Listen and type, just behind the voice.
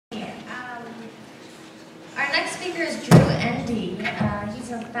next speaker is Endy.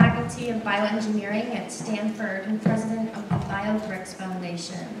 He's a faculty of bioengineering at Stanford and president of the BioBricks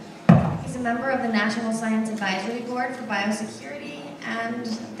Foundation. He's a member of the National Science Advisory Board for Biosecurity and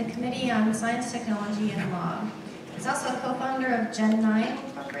the Committee on Science, Technology, and Law. He's also a co-founder of Gen9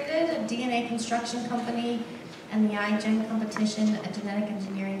 Incorporated, a DNA construction company, and the iGen competition at Genetic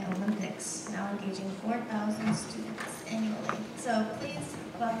Engineering Olympics, now engaging 4,000 students annually. So please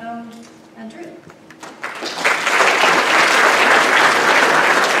welcome Drew.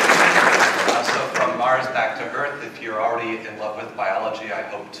 So from Mars back to Earth, if you're already in love with biology, I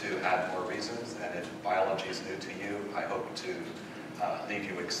hope to add more reasons. And if biology is new to you, I hope to leave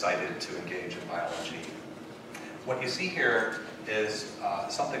you excited to engage in biology. What you see here is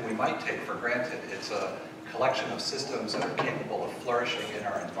something we might take for granted. It's a collection of systems that are capable of flourishing in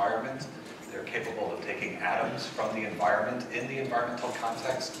our environment. They're capable of taking atoms from the environment in the environmental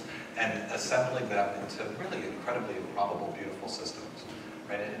context and assembling them into really incredibly improbable, beautiful systems.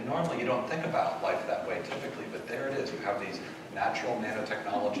 Right? And normally you don't think about life that way typically, but there it is. You have these natural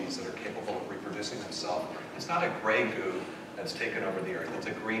nanotechnologies that are capable of reproducing themselves. It's not a gray goo that's taken over the Earth. It's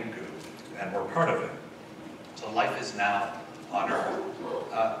a green goo, and we're part of it. So life is now on Earth.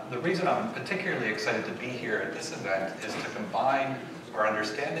 The reason I'm particularly excited to be here at this event is to combine our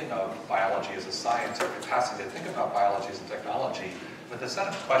understanding of biology as a science, our capacity to think about biology as a technology, with a set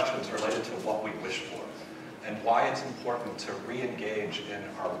of questions related to what we wish for and why it's important to re-engage in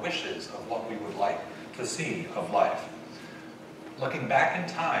our wishes of what we would like to see of life. Looking back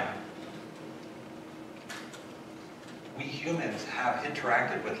in time, we humans have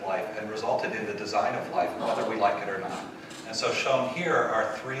interacted with life and resulted in the design of life, whether we like it or not. And so shown here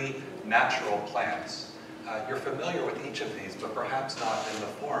are 3 natural plants. You're familiar with each of these, but perhaps not in the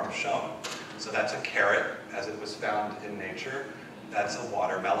form shown. So that's a carrot, as it was found in nature. That's a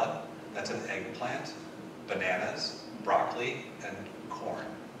watermelon. That's an eggplant, bananas, broccoli, and corn.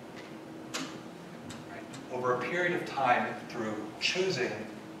 Right. Over a period of time, through choosing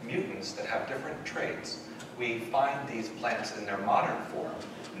mutants that have different traits, we find these plants in their modern form,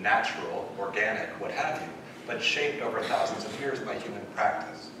 natural, organic, what have you, but shaped over thousands of years by human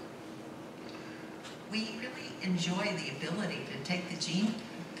practice. We really enjoy the ability to take the gene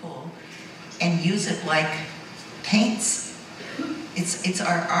pool and use it like paints. It's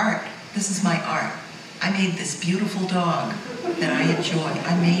our art. This is my art. I made this beautiful dog that I enjoy.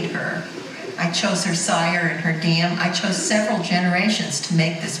 I made her. I chose her sire and her dam. I chose several generations to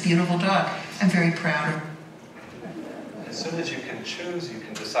make this beautiful dog. I'm very proud of her. As soon as you can choose, you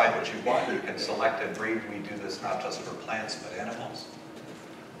can decide what you want, you can select and breed. We do this not just for plants, but animals.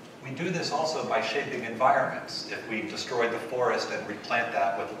 We do this also by shaping environments. If we destroy the forest and replant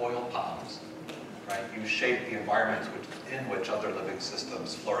that with oil palms, right, you shape the environments in which other living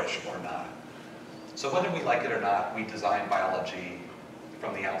systems flourish or not. So whether we like it or not, we design biology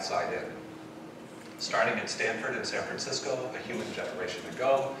from the outside in. Starting at Stanford and San Francisco a human generation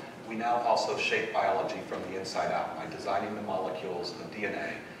ago, we now also shape biology from the inside out by designing the molecules of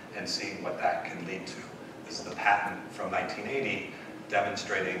DNA and seeing what that can lead to. This is the patent from 1980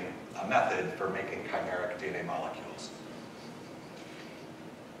 demonstrating a method for making chimeric DNA molecules.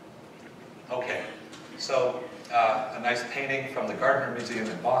 Okay, so a nice painting from the Gardner Museum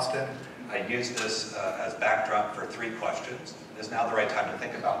in Boston. I used this as backdrop for 3 questions. Is now the right time to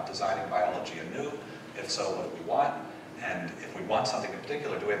think about designing biology anew? If so, what do we want? And if we want something in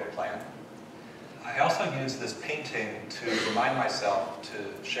particular, do we have a plan? I also use this painting to remind myself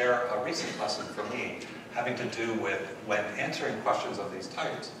to share a recent lesson for me having to do with when answering questions of these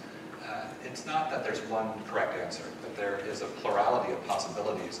types. It's not that there's one correct answer, but there is a plurality of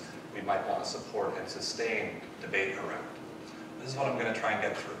possibilities we might want to support and sustain debate around. This is what I'm going to try and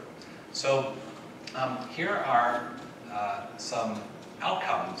get through. So here are some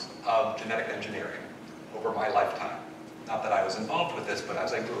outcomes of genetic engineering over my lifetime. Not that I was involved with this, but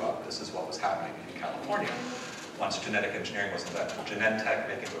as I grew up, this is what was happening in California. Once genetic engineering was invented, Genentech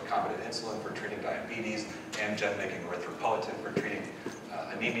making recombinant insulin for treating diabetes, Amgen making erythropoietin for treating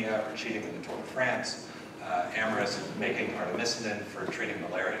anemia or cheating in the Tour de France, Amyris making artemisinin for treating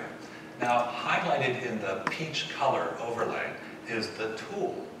malaria. Now, highlighted in the peach color overlay is the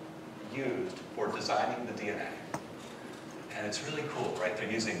tool used for designing the DNA. And it's really cool, right?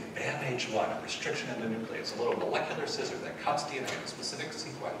 They're using BAMH1, a restriction in the nucleus, a little molecular scissor that cuts DNA in a specific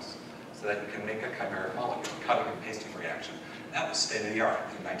sequence so that you can make a chimeric molecule, cutting and pasting reaction. That was state of the art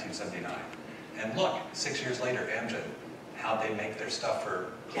in 1979. And look, 6 years later, Amgen, how'd they make their stuff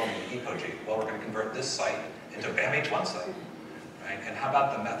for cloning the EPO gene? Well, we're going to convert this site into a BAMH1 site. Right? And how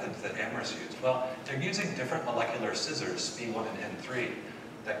about the methods that Amyris used? Well, they're using different molecular scissors, Sp1 and N3,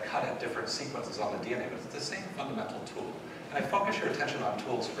 that cut at different sequences on the DNA, but it's the same fundamental tool. And I focus your attention on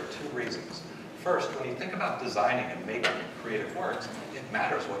tools for two reasons. First, when you think about designing and making creative works, it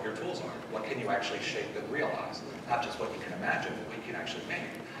matters what your tools are. What can you actually shape and realize? Not just what you can imagine, but what you can actually make.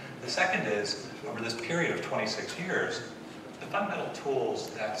 The second is, over this period of 26 years, the fundamental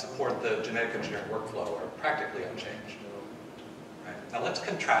tools that support the genetic engineering workflow are practically unchanged. Right? Now let's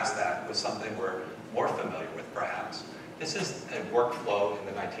contrast that with something we're more familiar with, perhaps. This is a workflow in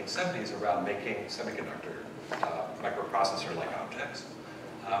the 1970s around making semiconductor microprocessor-like objects.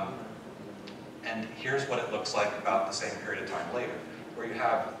 And here's what it looks like about the same period of time later, where you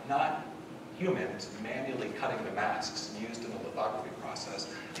have not humans manually cutting the masks used in the lithography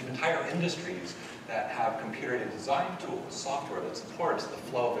process, you have entire industries that have computer-aided design tools, software that supports the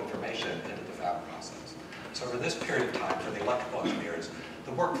flow of information into the fab process. So over this period of time, for the electrical engineers,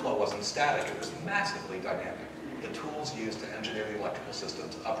 the workflow wasn't static, it was massively dynamic. The tools used to engineer the electrical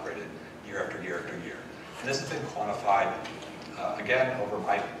systems upgraded year after year after year. And this has been quantified, again, over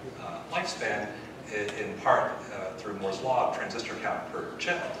my lifespan, in part through Moore's law of transistor count per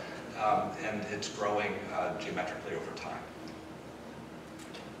chip, and it's growing geometrically over time.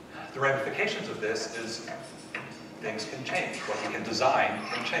 The ramifications of this is things can change. What you can design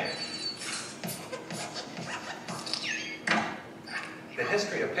can change. The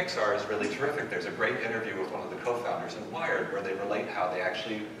history of Pixar is really terrific. There's a great interview with one of the co-founders in Wired where they relate how they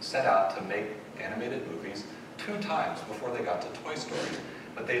actually set out to make animated movies 2 times before they got to Toy Story.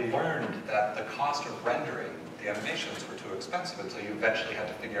 But they learned that the cost of rendering the animations were too expensive, and so you eventually had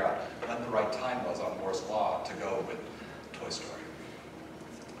to figure out when the right time was on Moore's law to go with Toy Story.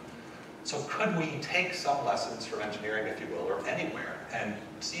 So could we take some lessons from engineering, if you will, or anywhere, and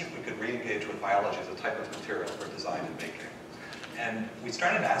see if we could re-engage with biology as a type of material for design and making? And we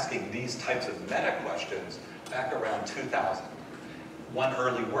started asking these types of meta questions back around 2000. One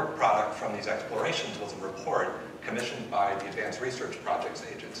early work product from these explorations was a report commissioned by the Advanced Research Projects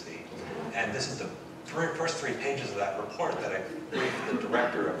Agency. And this is the first 3 pages of that report that I briefed the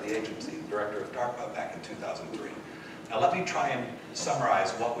director of the agency, the director of DARPA, back in 2003. Now let me try and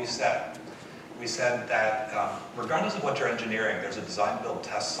summarize what we said. We said that regardless of what you're engineering, there's a design, build,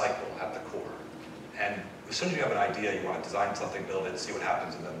 test cycle at the core. And as soon as you have an idea, you want to design something, build it, see what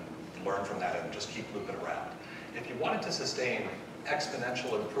happens, and then learn from that and just keep looping around. If you wanted to sustain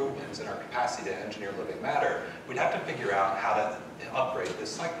exponential improvements in our capacity to engineer living matter, we'd have to figure out how to upgrade this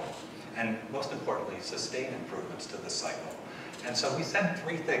cycle. And most importantly, sustain improvements to this cycle. And so we said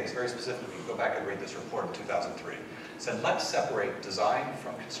 3 things very specifically. Go back and read this report in 2003. It said, let's separate design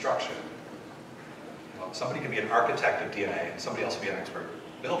from construction. Well, somebody can be an architect of DNA, and somebody else can be an expert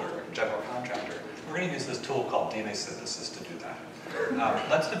builder, a general contractor. We're going to use this tool called DNA synthesis to do that.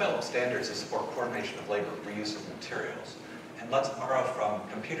 Let's develop standards to support coordination of labor, reuse of materials. And let's borrow from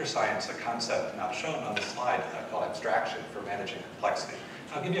computer science a concept not shown on the slide called abstraction for managing complexity.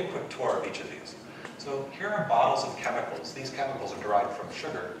 I'll give you a quick tour of each of these. So here are bottles of chemicals. These chemicals are derived from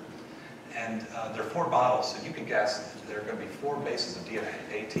sugar. And there are 4 bottles, so you can guess there are going to be 4 bases of DNA,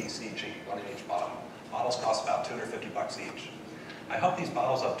 A, T, C, G, 1 in each bottle. Bottles cost about $250 each. I hook these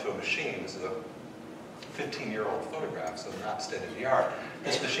bottles up to a machine. This is a 15-year-old photograph, so they're not state-of-the-art.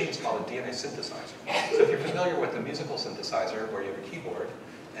 This machine is called a DNA synthesizer. So if you're familiar with a musical synthesizer where you have a keyboard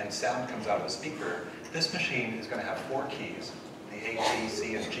and sound comes out of a speaker, this machine is going to have 4 keys, the A, T,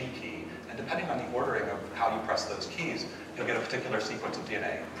 C, and G key, and depending on the ordering of how you press those keys, you'll get a particular sequence of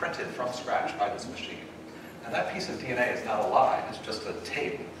DNA printed from scratch by this machine. And that piece of DNA is not a line, it's just a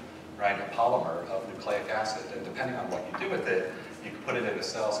tape, right, a polymer of nucleic acid, and depending on what you do with it, you can put it in a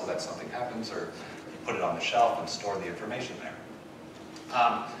cell so that something happens, or you put it on the shelf and store the information there.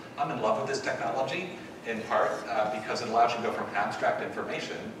 I'm in love with this technology, in part because it allows you to go from abstract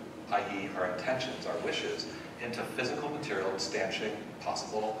information, i.e. our intentions, our wishes, into physical material instantiating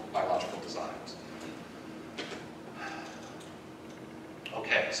possible biological designs.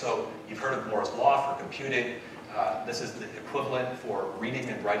 Okay, so you've heard of Moore's law for computing. This is the equivalent for reading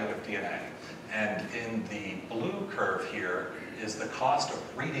and writing of DNA. And in the blue curve here is the cost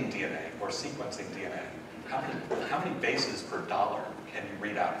of reading DNA or sequencing DNA. How many bases per dollar can you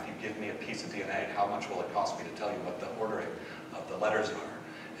read out? If you give me a piece of DNA, how much will it cost me to tell you what the ordering of the letters are?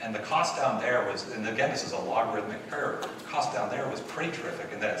 And the cost down there was, and again, this is a logarithmic curve, the cost down there was pretty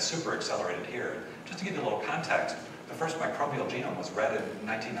terrific, and then it's super accelerated here. Just to give you a little context, the first microbial genome was read in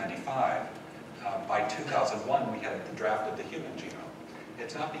 1995. By 2001, we had the draft of the human genome.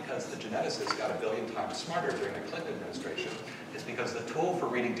 It's not because the geneticists got 1 billion times smarter during the Clinton administration. It's because the tool for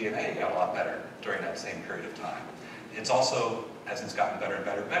reading DNA got a lot better during that same period of time. It's also as it's gotten better and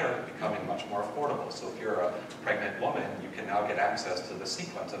better and better, becoming much more affordable. So if you're a pregnant woman, you can now get access to the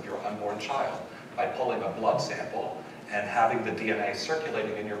sequence of your unborn child by pulling a blood sample and having the DNA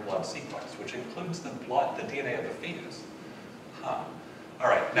circulating in your blood sequence, which includes the DNA of the fetus. Huh. All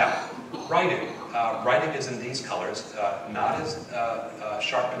right, now, writing. Writing is in these colors, not as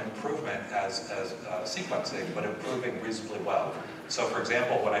sharp an improvement as sequencing, but improving reasonably well. So for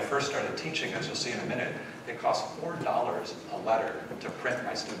example, when I first started teaching, as you'll see in a minute, it cost $4 a letter to print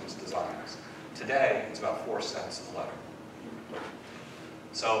my students' designs. Today, it's about 4 cents a letter.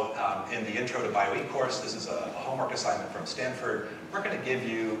 So in the Intro to BioE course, this is a homework assignment from Stanford. We're going to give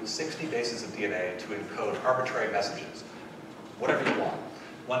you 60 bases of DNA to encode arbitrary messages, whatever you want.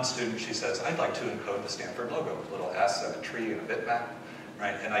 One student, she says, I'd like to encode the Stanford logo, a little S and a tree and a bitmap,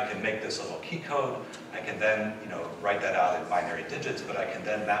 right? And I can make this a little key code. I can then, write that out in binary digits, but I can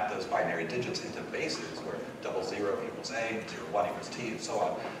then map those binary digits into bases where 00 equals A, 01 equals T, and so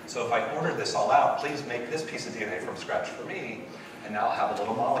on. So if I order this all out, please make this piece of DNA from scratch for me, and now I'll have a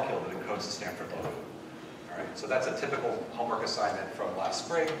little molecule that encodes the Stanford logo. All right, so that's a typical homework assignment from last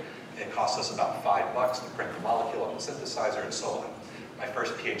spring. It costs us about $5 to print the molecule on the synthesizer and so on. My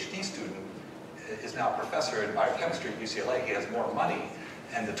first PhD student is now a professor in biochemistry at UCLA. He has more money,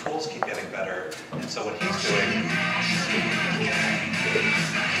 and the tools keep getting better. And so what he's doing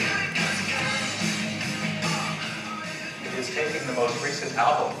is taking the most recent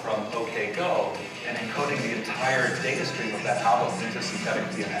album from OK Go and encoding the entire data stream of that album into synthetic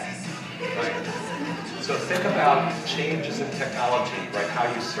DNA. Right? So think about changes in technology, right?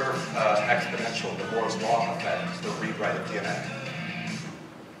 How you surf exponential, the Moore's law effect, the read-write of DNA.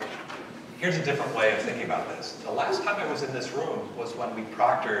 Here's a different way of thinking about this. The last time I was in this room was when we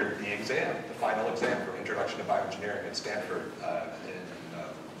proctored the exam, the final exam for Introduction to Bioengineering at Stanford in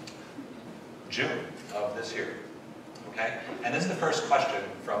June of this year. Okay? And this is the first question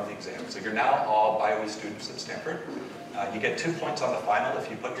from the exam. So you're now all BioE students at Stanford. You get 2 points on the final if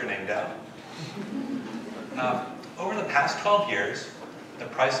you put your name down. Over the past 12 years, the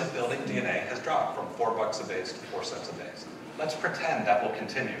price of building DNA has dropped from $4 a base to 4 cents a base. Let's pretend that will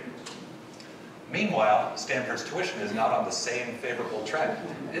continue. Meanwhile, Stanford's tuition is not on the same favorable trend.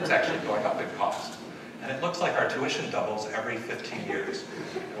 It's actually going up in cost. And it looks like our tuition doubles every 15 years.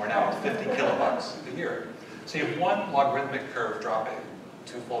 And we're now at 50 kilobucks a year. So you have one logarithmic curve dropping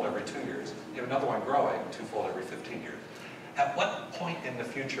twofold every 2 years. You have another one growing twofold every 15 years. At what point in the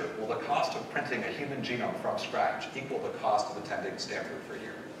future will the cost of printing a human genome from scratch equal the cost of attending Stanford for a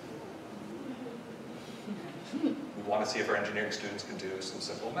year? We want to see if our engineering students can do some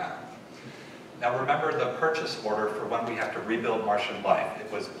simple math. Now remember the purchase order for when we have to rebuild Martian life.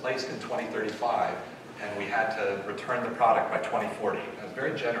 It was placed in 2035, and we had to return the product by 2040. A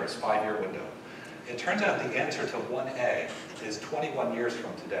very generous 5-year window. It turns out the answer to 1A is 21 years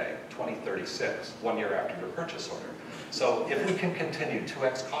from today, 2036, 1 year after your purchase order. So if we can continue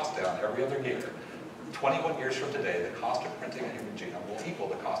 2x cost down every other year, 21 years from today, the cost of printing a human genome will equal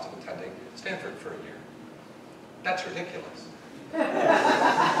the cost of attending Stanford for a year. That's ridiculous.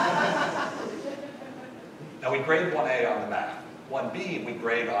 Now we grade 1A on the math. 1B we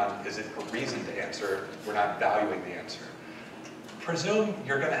grade on, is it a reasoned answer? We're not valuing the answer. Presume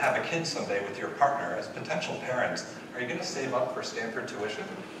you're going to have a kid someday with your partner. As potential parents, are you going to save up for Stanford tuition?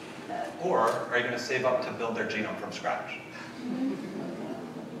 Or are you going to save up to build their genome from scratch?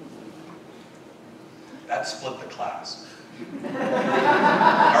 That split the class. All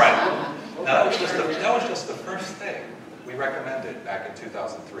right. Now that was just the first thing we recommended back in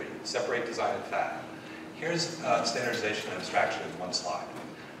 2003. Separate design and fab. Here's standardization and abstraction in one slide.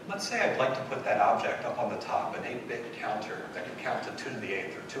 Let's say I'd like to put that object up on the top, an 8-bit counter that can count to 2 to the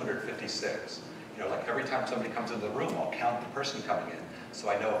 8th or 256. Like every time somebody comes into the room, I'll count the person coming in, so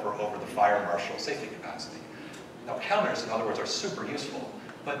I know if we're over the fire marshal safety capacity. Now counters, in other words, are super useful.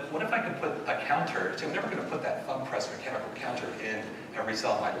 But what if I could put a counter, see, I'm never going to put that thumb press mechanical counter in every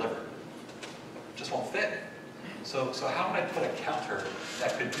cell in my liver. It just won't fit. So how would I put a counter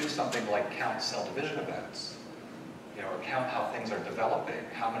that could do something like count cell division events? Or count how things are developing,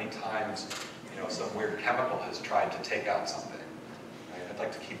 how many times some weird chemical has tried to take out something. Right? I'd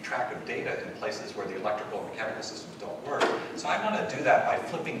like to keep track of data in places where the electrical and mechanical systems don't work. So I want to do that by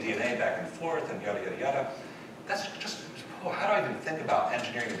flipping DNA back and forth and yada, yada, yada. That's just, how do I even think about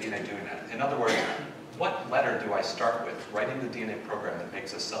engineering the DNA doing that? In other words, what letter do I start with? Writing the DNA program that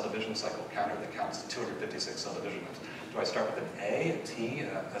makes a cell division cycle counter that counts 256 cell divisions. Do I start with an A, a T,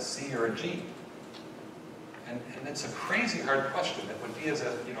 a C, or a G? And it's a crazy hard question. It would be as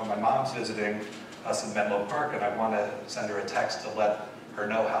if, my mom's visiting us in Menlo Park and I want to send her a text to let her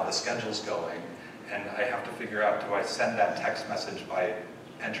know how the schedule's going. and I have to figure out, do I send that text message by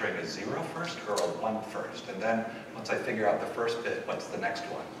entering a 0 first or a 1 first? And then once I figure out the first bit, what's the next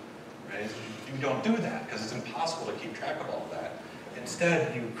one? Right? You don't do that because it's impossible to keep track of all of that.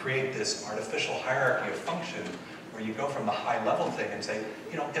 Instead, you create this artificial hierarchy of function where you go from the high level thing and say,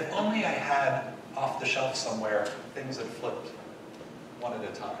 you know, if only I had off the shelf somewhere things that flipped one at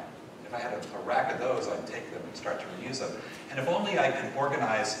a time. If I had a rack of those, I'd take them and start to reuse them. And if only I could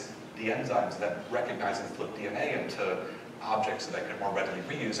organize the enzymes that recognize and flip DNA into objects that I could more readily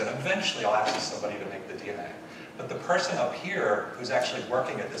reuse, and eventually I'll access somebody to make the DNA. But the person up here who's actually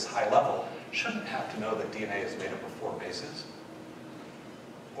working at this high level shouldn't have to know that DNA is made up of 4 bases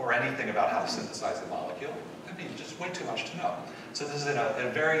or anything about how to synthesize the molecule. That'd be just way too much to know. So this is in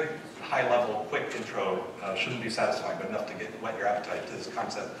a very high level, quick intro, shouldn't be satisfying, but enough to whet your appetite to this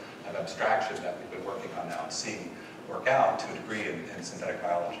concept of abstraction that we've been working on now and seeing work out to a degree in synthetic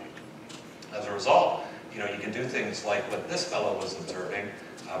biology. As a result, you know, you can do things like what this fellow was observing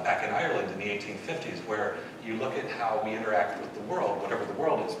back in Ireland in the 1850s, where you look at how we interact with the world, whatever the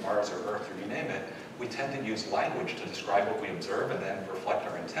world is, Mars or Earth or you name it, we tend to use language to describe what we observe and then reflect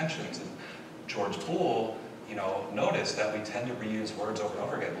our intentions. And George Boole, you know, noticed that we tend to reuse words over and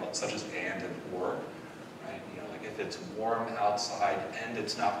over again, such as and or, right? You know, like if it's warm outside and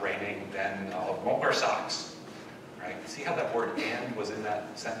it's not raining, then I won't wear socks, right? See how that word and was in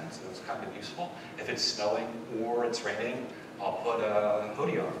that sentence? It was kind of useful. If it's snowing or it's raining, I'll put a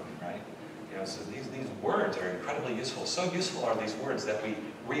hoodie on, right? You know, so these words are incredibly useful. So useful are these words that we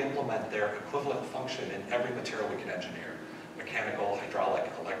re-implement their equivalent function in every material we can engineer. Mechanical,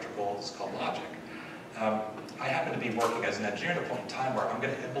 hydraulic, electrical, it's called logic. I happen to be working as an engineer at a point in time where I'm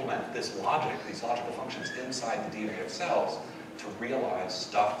going to implement this logic, these logical functions inside the DNA of cells to realize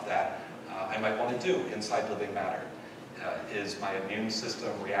stuff that I might want to do inside living matter. Is my immune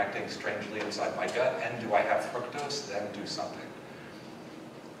system reacting strangely inside my gut, and do I have fructose? Then do something.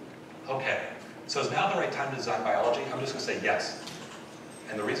 Okay, so is now the right time to design biology? I'm just going to say yes.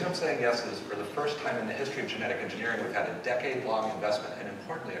 And the reason I'm saying yes is for the first time in the history of genetic engineering, we've had a decade-long investment, and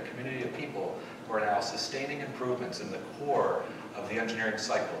importantly, a community of people who are now sustaining improvements in the core of the engineering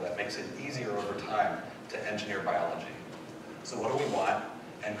cycle that makes it easier over time to engineer biology. So what do we want,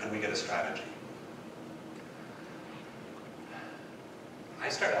 and could we get a strategy? I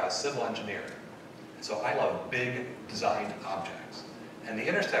started out as a civil engineer, so I love big designed objects. And the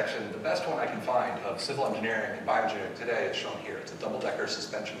intersection, the best one I can find of civil engineering and bioengineering today is shown here. It's a double-decker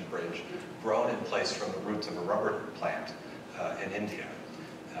suspension bridge grown in place from the roots of a rubber plant in India.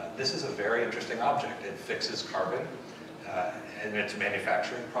 This is a very interesting object. It fixes carbon. In its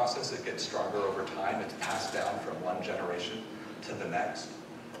manufacturing process, it gets stronger over time. It's passed down from one generation to the next.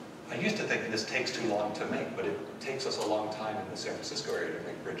 I used to think this takes too long to make, but it takes us a long time in the San Francisco area to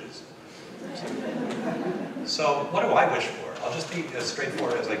make bridges. So what do I wish for? I'll just be as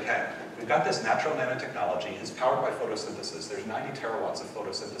straightforward as I can. We've got this natural nanotechnology. It's powered by photosynthesis. There's 90 terawatts of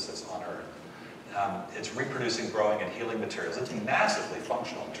photosynthesis on Earth. It's reproducing, growing, and healing materials. It's massively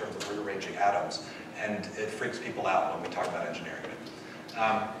functional in terms of rearranging atoms, and it freaks people out when we talk about engineering it.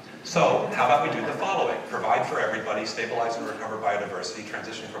 So how about we do the following? Provide for everybody, stabilize and recover biodiversity,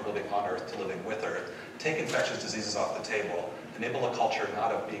 transitioning from living on Earth to living with Earth, take infectious diseases off the table, enable a culture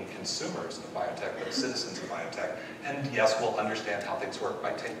not of being consumers of biotech, but citizens of biotech, and yes, we'll understand how things work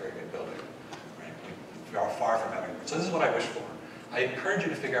by tinkering and building. Right? We are far from having. So this is what I wish for. I encourage you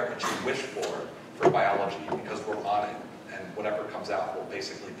to figure out what you wish for biology, because we're on it, and whatever comes out will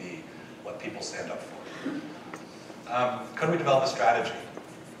basically be what people stand up for. Could we develop a strategy?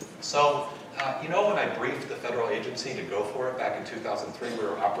 So, you know, when I briefed the federal agency to go for it back in 2003, we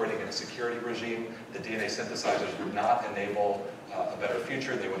were operating in a security regime. The DNA synthesizers would not enable a better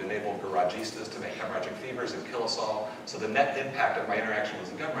future. They would enable garagistas to make hemorrhagic fevers and kill us all. So the net impact of my interaction with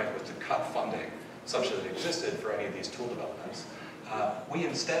the government was to cut funding such that it existed for any of these tool developments. We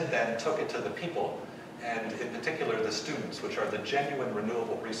instead then took it to the people, and in particular the students, which are the genuine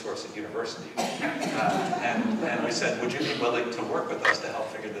renewable resource at universities. And we said, would you be willing to work with us to help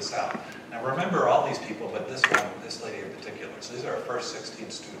figure this out? Now remember all these people, but this one, this lady in particular. So these are our first 16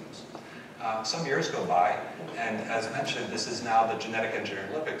 students. Some years go by, and as mentioned, this is now the Genetic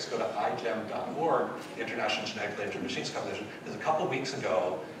Engineering Olympics. Go to igem.org, the International Genetically Engineered Machines Competition. There's a couple weeks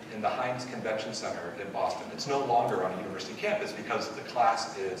ago in the Heinz Convention Center in Boston. It's no longer on a university campus because the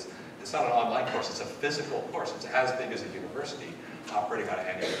class is, it's not an online course, it's a physical course. It's as big as a university operating on an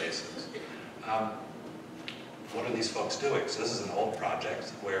annual basis. What are these folks doing? So this is an old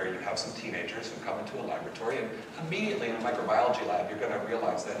project where you have some teenagers who come into a laboratory, and immediately in a microbiology lab, you're going to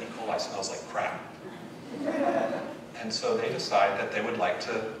realize that E. coli smells like crap. And so they decide that they would like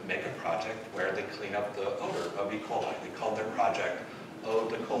to make a project where they clean up the odor of E. coli. They called their project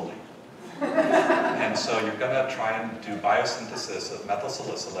Ode to Coli. And so you're going to try and do biosynthesis of methyl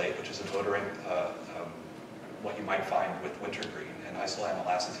salicylate, which is an odorant, what you might find with wintergreen, and isoamyl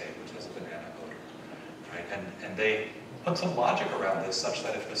acetate, which has a banana odor. Right? And they put some logic around this such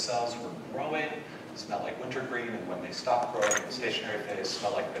that if the cells were growing, smell like wintergreen, and when they stop growing in the stationary phase,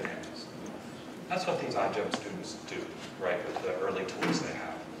 smell like bananas. That's what these iGEM students do, right, with the early tools they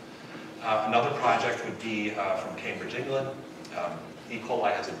have. Another project would be from Cambridge, England. E.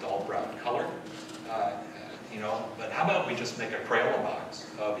 coli has a dull brown color, but how about we just make a Crayola box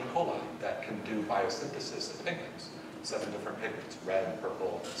of E. coli that can do biosynthesis of pigments, 7 different pigments, red,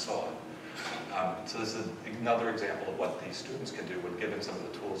 purple, and so on. So this is another example of what these students can do when given some of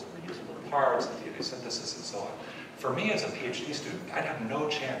the tools of reusable parts, and DNA synthesis, and so on. For me as a PhD student, I'd have no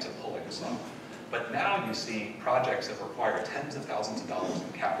chance of pulling this off. But now you see projects that require tens of thousands of dollars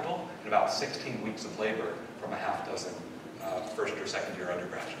in capital and about 16 weeks of labor from a half dozen first or second year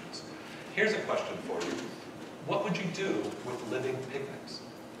undergraduates. Here's a question for you. What would you do with living pigments?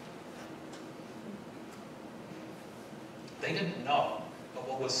 They didn't know. But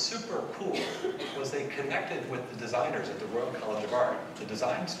what was super cool was they connected with the designers at the Royal College of Art, the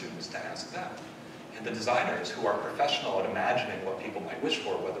design students, to ask them. And the designers, who are professional at imagining what people might wish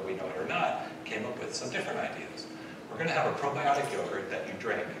for, whether we know it or not, came up with some different ideas. We're going to have a probiotic yogurt that you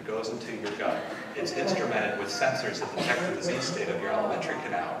drink. It goes into your gut. It's instrumented with sensors that detect the disease state of your alimentary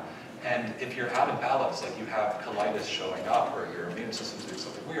canal. And if you're out of balance, like you have colitis showing up or your immune system's doing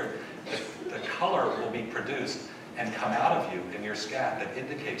something weird, the color will be produced and come out of you in your scan that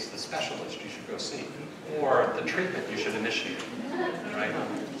indicates the specialist you should go see or the treatment you should initiate, right?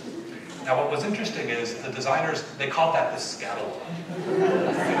 Now what was interesting is the designers, they called that the scatalogue.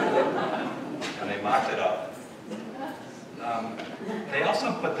 And they mocked it up. They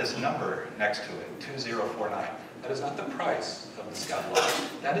also put this number next to it, 2049. That is not the price of the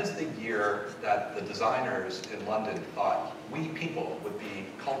scatalogue. That is the year that the designers in London thought we people would be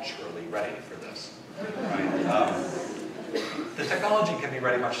culturally ready for this. Right? The technology can be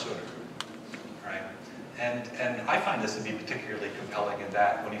ready much sooner. Right? And I find this to be particularly compelling in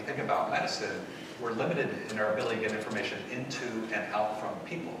that when you think about medicine, we're limited in our ability to get information into and out from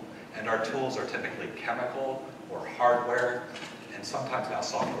people. And our tools are typically chemical or hardware, and sometimes now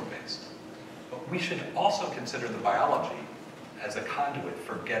software-based. But we should also consider the biology as a conduit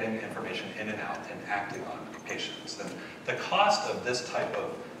for getting information in and out and acting on patients. And the cost of this type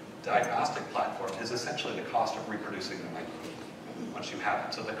of diagnostic platform is essentially the cost of reproducing the microbe once you have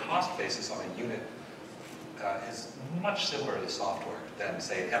it. So the cost basis on a unit is much similar to software than,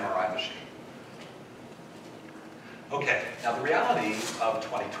 say, an MRI machine. Okay, now the reality of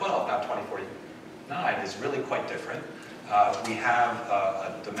 2012, now 2049, is really quite different. We have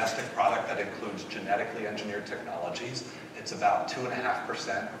a domestic product that includes genetically engineered technologies. It's about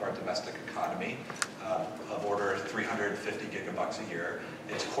 2.5% of our domestic economy, of order 350 gigabucks a year.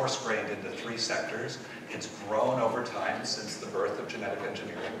 It's coarse-grained into 3 sectors. It's grown over time since the birth of genetic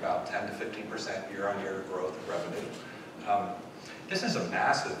engineering, about 10 to 15% year-on-year growth of revenue. This is a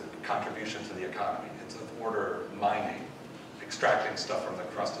massive contribution to the economy. It's of order mining, extracting stuff from the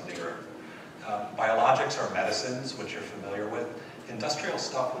crust of the earth. Biologics are medicines, which you're familiar with. Industrial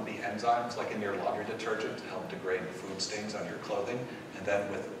stuff would be enzymes, like in your laundry detergent, to help degrade food stains on your clothing, and then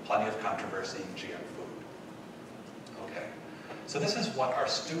with plenty of controversy, GM food. Okay, so this is what our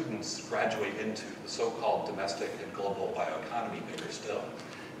students graduate into, the so-called domestic and global bioeconomy, bigger still.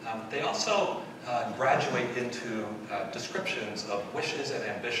 They also graduate into descriptions of wishes and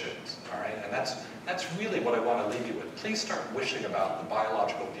ambitions, all right? And that's really what I want to leave you with. Please start wishing about the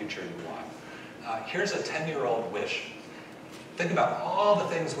biological future you want. Here's a 10-year-old wish. Think about all the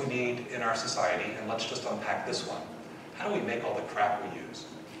things we need in our society, and let's just unpack this one. How do we make all the crap we use?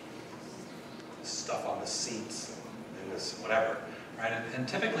 Stuff on the seats and this whatever, right? And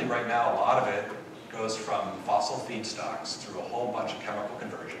typically right now, a lot of it goes from fossil feedstocks through a whole bunch of chemical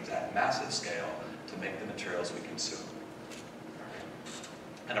conversions at massive scale to make the materials we consume.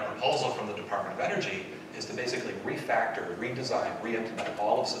 And a proposal from the Department of Energy is to basically refactor, redesign, re-implement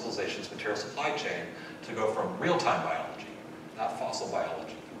all of civilization's material supply chain to go from real-time biology, not fossil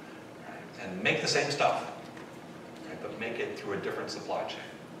biology, right? And make the same stuff, right? But make it through a different supply chain.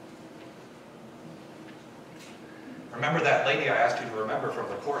 Remember that lady I asked you to remember from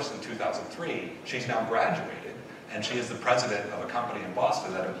the course in 2003? She's now graduated, and she is the president of a company in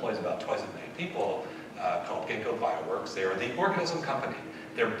Boston that employs about twice as many people called Ginkgo Bioworks. They are the organism company.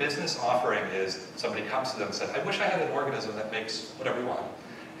 Their business offering is somebody comes to them and says, I wish I had an organism that makes whatever you want.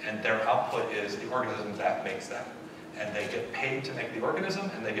 And their output is the organism that makes that. And they get paid to make the organism,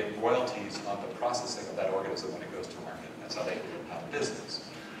 and they get royalties on the processing of that organism when it goes to market. That's how they have business.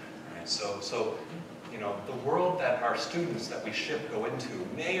 Right? So, you know, the world that our students that we ship go into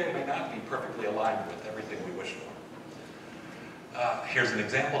may or may not be perfectly aligned with everything we wish for. Here's an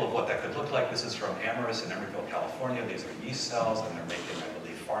example of what that could look like. This is from Amyris in Emeryville, California. These are yeast cells, and they're making, I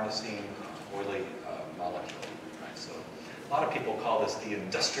believe, farnesene, oily molecule. Right? So a lot of people call this the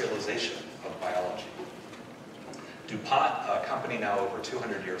industrialization of biology. DuPont, a company now over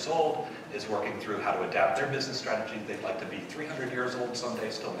 200 years old, is working through how to adapt their business strategy. They'd like to be 300 years old someday,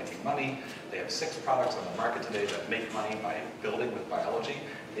 still making money. They have 6 products on the market today that make money by building with biology.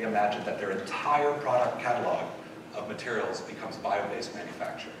 They imagine that their entire product catalog of materials becomes bio-based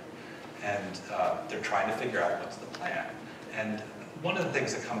manufacturing. And they're trying to figure out what's the plan. And one of the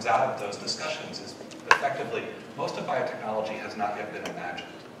things that comes out of those discussions is effectively, most of biotechnology has not yet been imagined,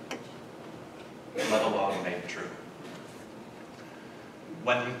 let alone made true.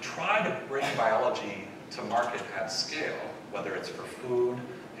 When you try to bring biology to market at scale, whether it's for food,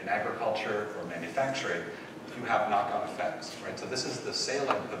 in agriculture, or manufacturing, you have knock-on effects, right? So this is the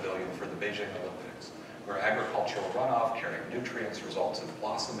sailing pavilion for the Beijing Olympics, where agricultural runoff carrying nutrients results in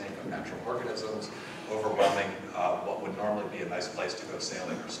blossoming of natural organisms, overwhelming what would normally be a nice place to go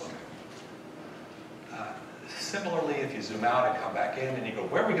sailing or swimming. Similarly, if you zoom out and come back in and you go,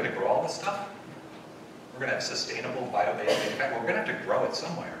 where are we going to grow all this stuff? We're going to have sustainable bio-based manufacturing. We're going to have to grow it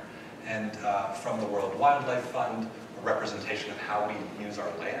somewhere. And from the World Wildlife Fund, a representation of how we use our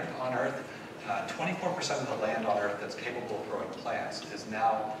land on Earth, 24% of the land on Earth that's capable of growing plants is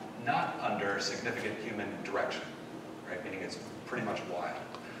now not under significant human direction, right? Meaning it's pretty much wild.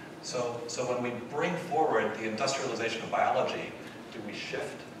 So when we bring forward the industrialization of biology, do we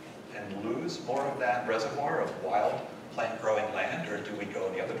shift and lose more of that reservoir of wild plant growing land, or do we go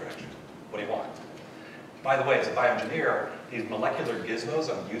in the other direction? What do you want? By the way, as a bioengineer, these molecular gizmos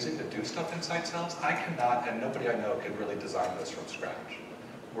I'm using to do stuff inside cells, I cannot, and nobody I know can really design those from scratch.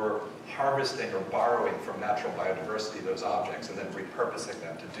 We're harvesting or borrowing from natural biodiversity those objects and then repurposing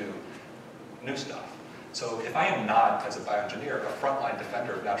them to do new stuff. So if I am not, as a bioengineer, a frontline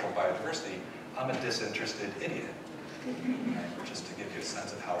defender of natural biodiversity, I'm a disinterested idiot. Right? Just to give you a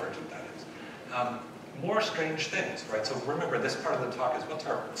sense of how urgent that is. More strange things, right? So remember, this part of the talk is what's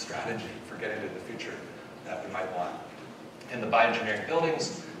our strategy for getting to the future that we might want. In the bioengineering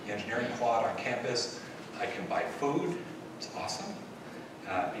buildings, the engineering quad on campus, I can buy food, it's awesome.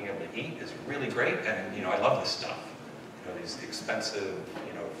 Being able to eat is really great, and I love this stuff. These expensive,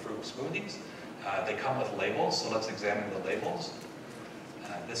 fruit smoothies. They come with labels, so let's examine the labels.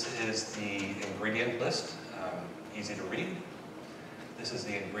 This is the ingredient list, easy to read. This is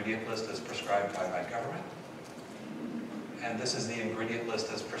the ingredient list as prescribed by my government. And this is the ingredient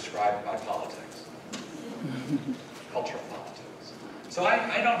list as prescribed by politics. Cultural politics. So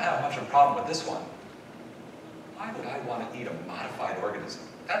I don't have much of a problem with this one. Why would I want to eat a modified organism?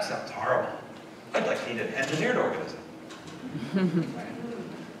 That sounds horrible. I'd like to eat an engineered organism. Right?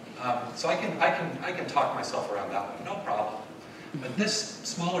 So I can talk myself around that one, no problem. But this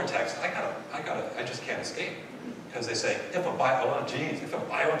smaller text, I just can't escape. Because they say, if a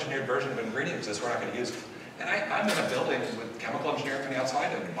bioengineered version of an ingredient exists, we're not going to use it. And I'm in a building with chemical engineering on the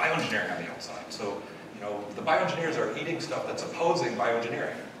outside and bioengineering on the outside. So, the bioengineers are eating stuff that's opposing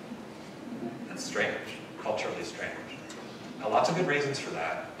bioengineering. That's strange, culturally strange. Now, lots of good reasons for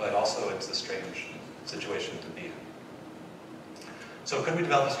that, but also it's a strange situation to be in. So could we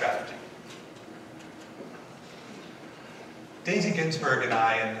develop a strategy? Daisy Ginsburg and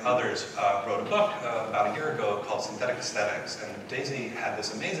I and others wrote a book about a year ago called Synthetic Aesthetics, and Daisy had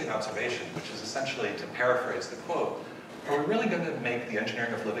this amazing observation, which is essentially, to paraphrase the quote, are we really going to make the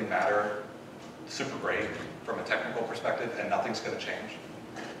engineering of living matter super great from a technical perspective and nothing's going to change?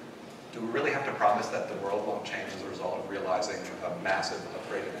 Do we really have to promise that the world won't change as a result of realizing a massive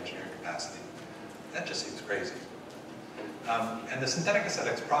upgrade in engineering capacity? That just seems crazy. And the Synthetic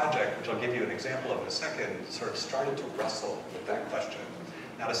Aesthetics project, which I'll give you an example of in a second, sort of started to wrestle with that question.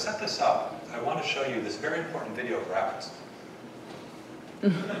 Now, to set this up, I want to show you this very important video of rabbits.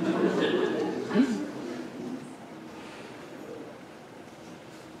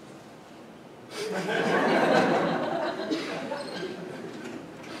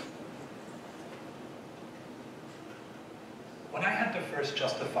 When I had to first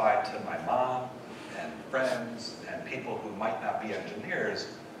justify to my mom and friends and people who might not be engineers,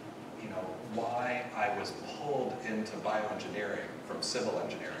 why I was pulled into bioengineering from civil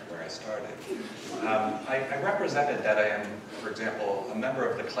engineering, where I started. I represented that I am, for example, a member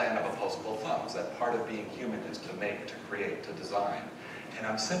of the clan of opposable thumbs, that part of being human is to make, to create, to design. And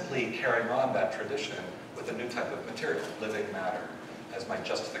I'm simply carrying on that tradition with a new type of material, living matter, as my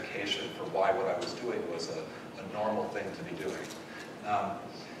justification for why what I was doing was a normal thing to be doing.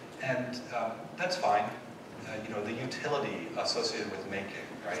 That's fine. You know, the utility associated with making,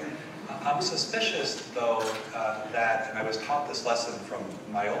 right? I'm suspicious, though, that, and I was taught this lesson from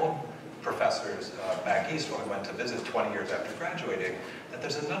my old professors back east when I went to visit 20 years after graduating, that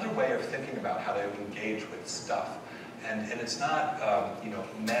there's another way of thinking about how to engage with stuff. And it's not, you know,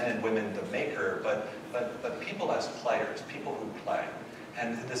 men and women the maker, but people as players, people who play.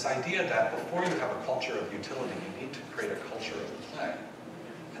 And this idea that before you have a culture of utility, you need to create a culture of play.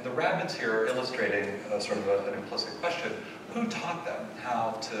 And the rabbits here are illustrating sort of an implicit question. Who taught them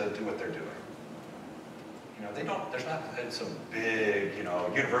how to do what they're doing? You know, they don't, there's not some big, you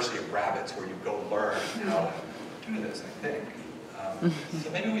know, University of Rabbits where you go learn how to do this, I think. So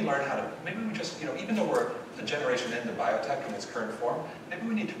maybe we learn how to, maybe we just, you know, even though we're a generation into biotech in its current form, maybe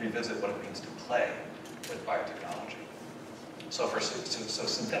we need to revisit what it means to play with biotechnology. So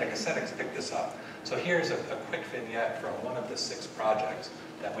synthetic aesthetics picked this up. So here's a quick vignette from one of the 6 projects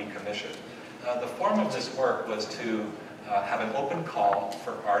that we commissioned. The form of this work was to have an open call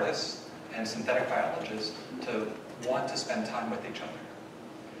for artists and synthetic biologists to want to spend time with each other.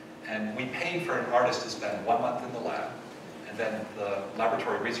 And we paid for an artist to spend 1 month in the lab, and then the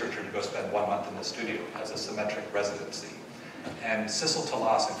laboratory researcher to go spend 1 month in the studio as a symmetric residency. And Sissel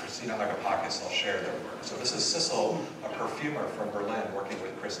Talas and Christina Agapakis all share their work. So this is Sissel, a perfumer from Berlin, working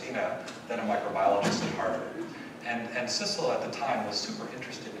with Christina, then a microbiologist at Harvard. And Sissel at the time was super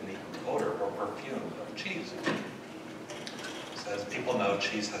interested in the odor or perfume of cheese. As people know,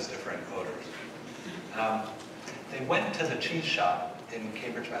 cheese has different odors. They went to the cheese shop in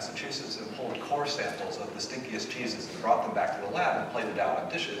Cambridge, Massachusetts, and pulled core samples of the stinkiest cheeses and brought them back to the lab and plated out on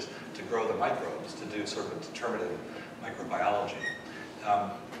dishes to grow the microbes, to do sort of determinative microbiology.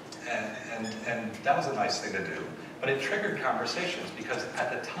 And that was a nice thing to do. But it triggered conversations because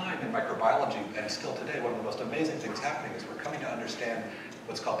at the time in microbiology, and still today, one of the most amazing things happening is we're coming to understand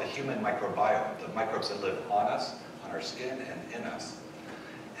what's called the human microbiome, the microbes that live on us, on our skin, and in us.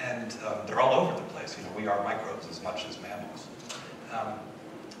 And they're all over the place. You know, we are microbes as much as mammals.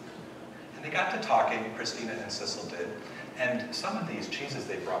 And they got to talking, Christina and Sissel did, and some of these cheeses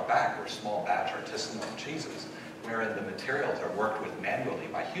they brought back were small batch artisanal cheeses, wherein the materials are worked with manually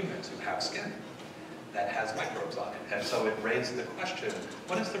by humans who have skin that has microbes on it. And so it raised the question,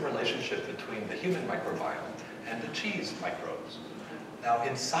 what is the relationship between the human microbiome and the cheese microbes? Now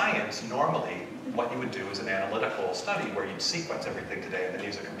in science, normally, what you would do is an analytical study where you'd sequence everything today and then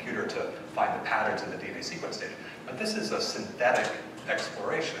use a computer to find the patterns in the DNA sequence data. But this is a synthetic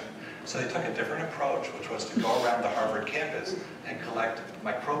exploration. So they took a different approach, which was to go around the Harvard campus and collect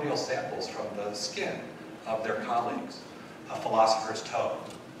microbial samples from the skin of their colleagues, a philosopher's toe.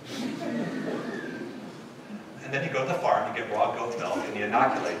 And then you go to the farm, you get raw goat milk, and you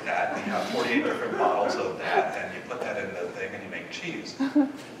inoculate that, and you have 48 different bottles of that, and you put that in the thing, and you make cheese.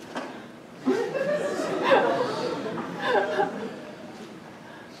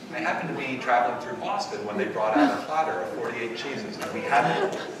 I happened to be traveling through Boston when they brought out a platter of 48 cheeses, and we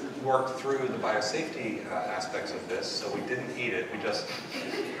hadn't worked through the biosafety aspects of this, so we didn't eat it, we just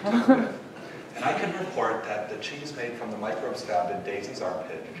took it. And I can report that the cheese made from the microbes found in Daisy's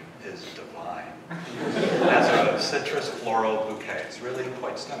armpit is divine. It has a citrus floral bouquet. It's really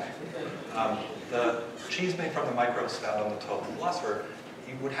quite stunning. The cheese made from the microbes found on the toe of the philosopher,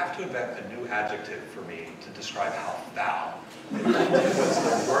 you would have to invent a new adjective for me to describe how foul it was. It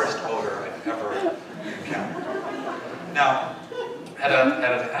was the worst odor I've ever encountered. Now, at an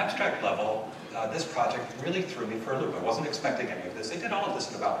abstract level, this project really threw me for a loop. I wasn't expecting any of this. They did all of this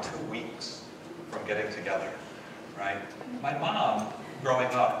in about 2 weeks from getting together, right? My mom, growing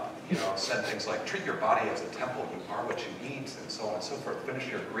up, you know, said things like, treat your body as a temple, you are what you eat, and so on and so forth. Finish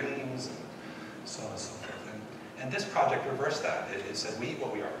your greens, and so on and so forth. And this project reversed that. It said, we eat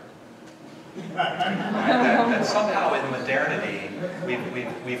what we are. And somehow in modernity,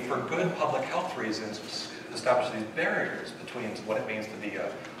 we've, for good public health reasons, established these barriers between what it means to be a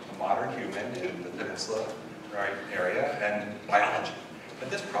modern human in the peninsula, right, area and biology. But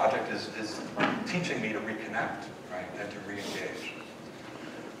this project is teaching me to reconnect, right, and to re-engage.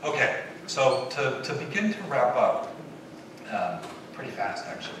 Okay, so to begin to wrap up, pretty fast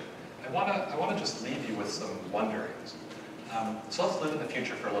actually, I want to just leave you with some wonderings. So let's live in the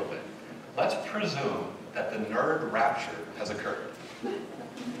future for a little bit. Let's presume that the nerd rapture has occurred.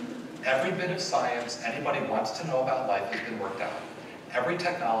 Every bit of science anybody wants to know about life has been worked out. Every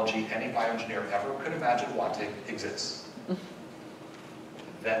technology any bioengineer ever could imagine wanting exists.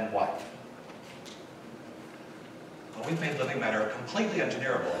 Then what? Well, we've made living matter completely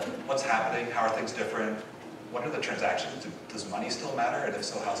engineerable. What's happening? How are things different? What are the transactions? Does money still matter? And if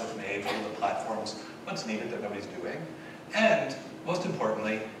so, how's it made? What are the platforms? What's needed that nobody's doing? And most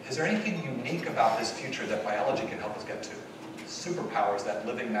importantly, is there anything unique about this future that biology can help us get to? Superpowers that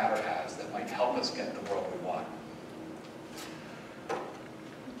living matter has that might help us get the world we want.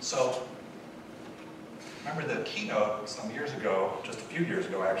 So, remember the keynote some years ago, just a few years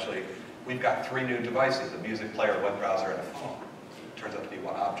ago actually, we've got 3 new devices, a music player, a web browser, and a phone. It turns out to be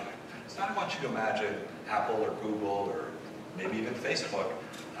one object. So now I want you to imagine Apple or Google or maybe even Facebook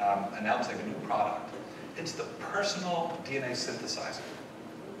announcing a new product. It's the personal DNA synthesizer.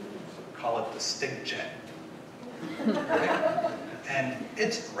 Call it the stink jet. Right? And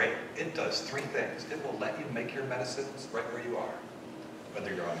it's great. It does 3 things. It will let you make your medicines right where you are,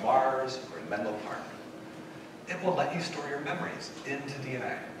 whether you're on Mars or in Menlo Park. It will let you store your memories into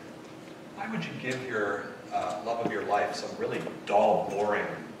DNA. Why would you give your love of your life some really dull, boring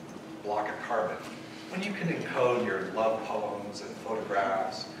block of carbon when you can encode your love poems and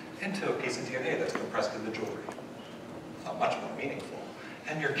photographs into a piece of DNA that's compressed into jewelry? Much more meaningful.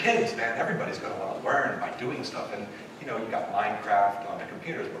 And your kids, man, everybody's going to want to learn by doing stuff. And you know, you got Minecraft on the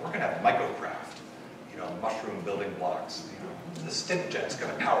computers, but we're going to have Microcraft. You know, mushroom building blocks. You know, the stink jet's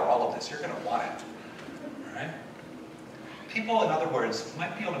going to power all of this. You're going to want it. All right? People, in other words,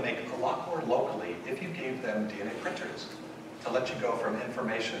 might be able to make a lot more locally if you gave them DNA printers to let you go from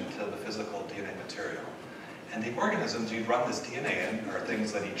information to the physical DNA material. And the organisms you'd run this DNA in are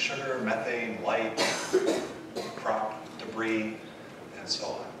things that eat sugar, methane, light, crop, debris, and so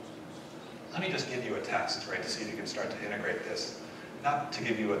on. Let me just give you a test, right, to see if you can start to integrate this. Not to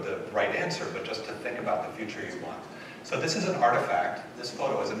give you the right answer, but just to think about the future you want. So this is an artifact. This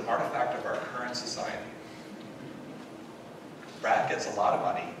photo is an artifact of our current society. Brad gets a lot of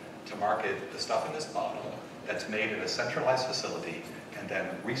money to market the stuff in this bottle that's made in a centralized facility and then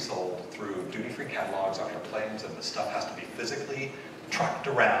resold through duty-free catalogs on airplanes, and the stuff has to be physically trucked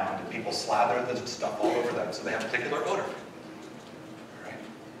around, and people slather the stuff all over them so they have a particular odor. Right?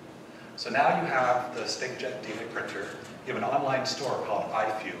 So now you have the StinkJet DNA printer. You have an online store called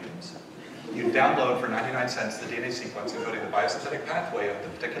iFumes. You download for 99 cents the DNA sequence encoding the biosynthetic pathway of the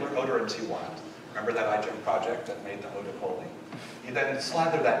particular odorants you want. Remember that iGen project that made the odor-holy? You then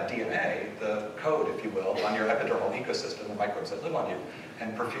slather that DNA, the code, if you will, on your epidermal ecosystem, the microbes that live on you,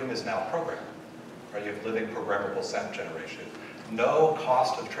 and perfume is now programmed. Right? You have living programmable scent generation. No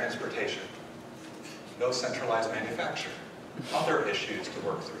cost of transportation. No centralized manufacture. Other issues to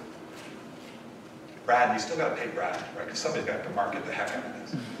work through. Brad, you still got to pay Brad, right? Because somebody's got to market the heck out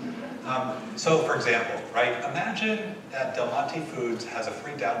of this. So, for example, right? Imagine that Del Monte Foods has a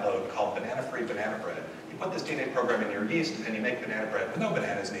free download called Banana-Free Banana Bread. You put this DNA program in your yeast, and you make banana bread with no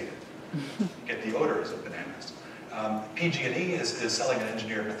bananas needed. You get the odors of bananas. PG&E is selling an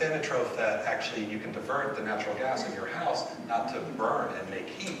engineered methanotroph that actually you can divert the natural gas in your house, not to burn and make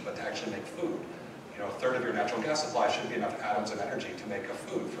heat, but to actually make food. You know, a third of your natural gas supply should be enough atoms of energy to make a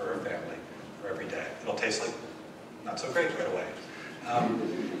food for a family for every day. It'll taste like not so great right away.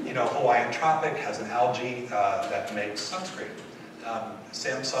 You know, Hawaiian Tropic has an algae that makes sunscreen.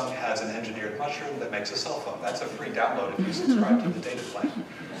 Samsung has an engineered mushroom that makes a cell phone. That's a free download if you subscribe to the data plan.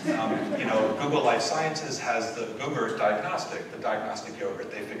 You know, Google Life Sciences has the Google Diagnostic, the diagnostic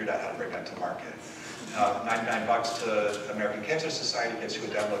yogurt. They figured out how to bring that to market. 99 bucks to American Cancer Society gets you a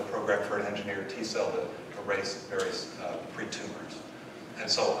download program for an engineered T-cell to erase various pre-tumors, and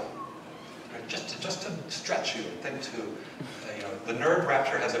so on. Right? Just to stretch you and think to, you know, the nerd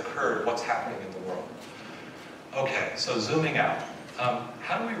rapture has occurred. What's happening in the world? Okay, so zooming out.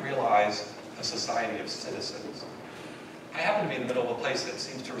 How do we realize a society of citizens? I happen to be in the middle of a place that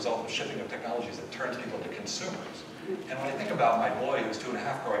seems to result in shipping of technologies that turns people into consumers. And when I think about my boy who's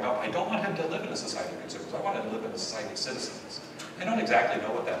 2.5 growing up, I don't want him to live in a society of consumers. I want him to live in a society of citizens. I don't exactly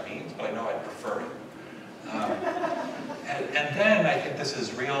know what that means, but I know I'd prefer it. And then I think this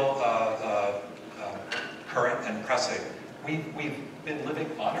is real current and pressing. We've been living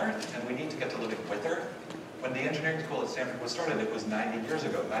on Earth, and we need to get to living with Earth. When the engineering school at Stanford was started, it was 91 years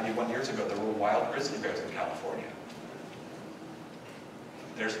ago. There were wild grizzly bears in California.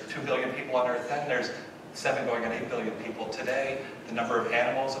 There's 2 billion people on Earth then. There's 7 going on 8 billion people today. The number of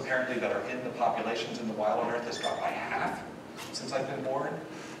animals apparently that are in the populations in the wild on Earth has dropped by half since I've been born.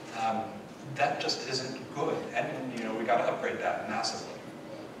 That just isn't good, and you know, we got to upgrade that massively.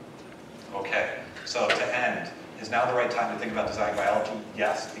 Okay, so to end, is now the right time to think about designing biology?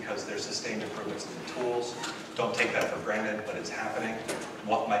 Yes, because there's sustained improvements in the tools. Don't take that for granted, but it's happening.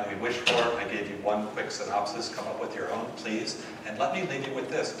 What might we wish for? I gave you one quick synopsis. Come up with your own, please. And let me leave you with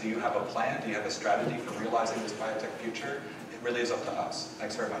this. Do you have a plan? Do you have a strategy for realizing this biotech future? It really is up to us.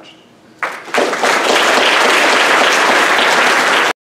 Thanks very much.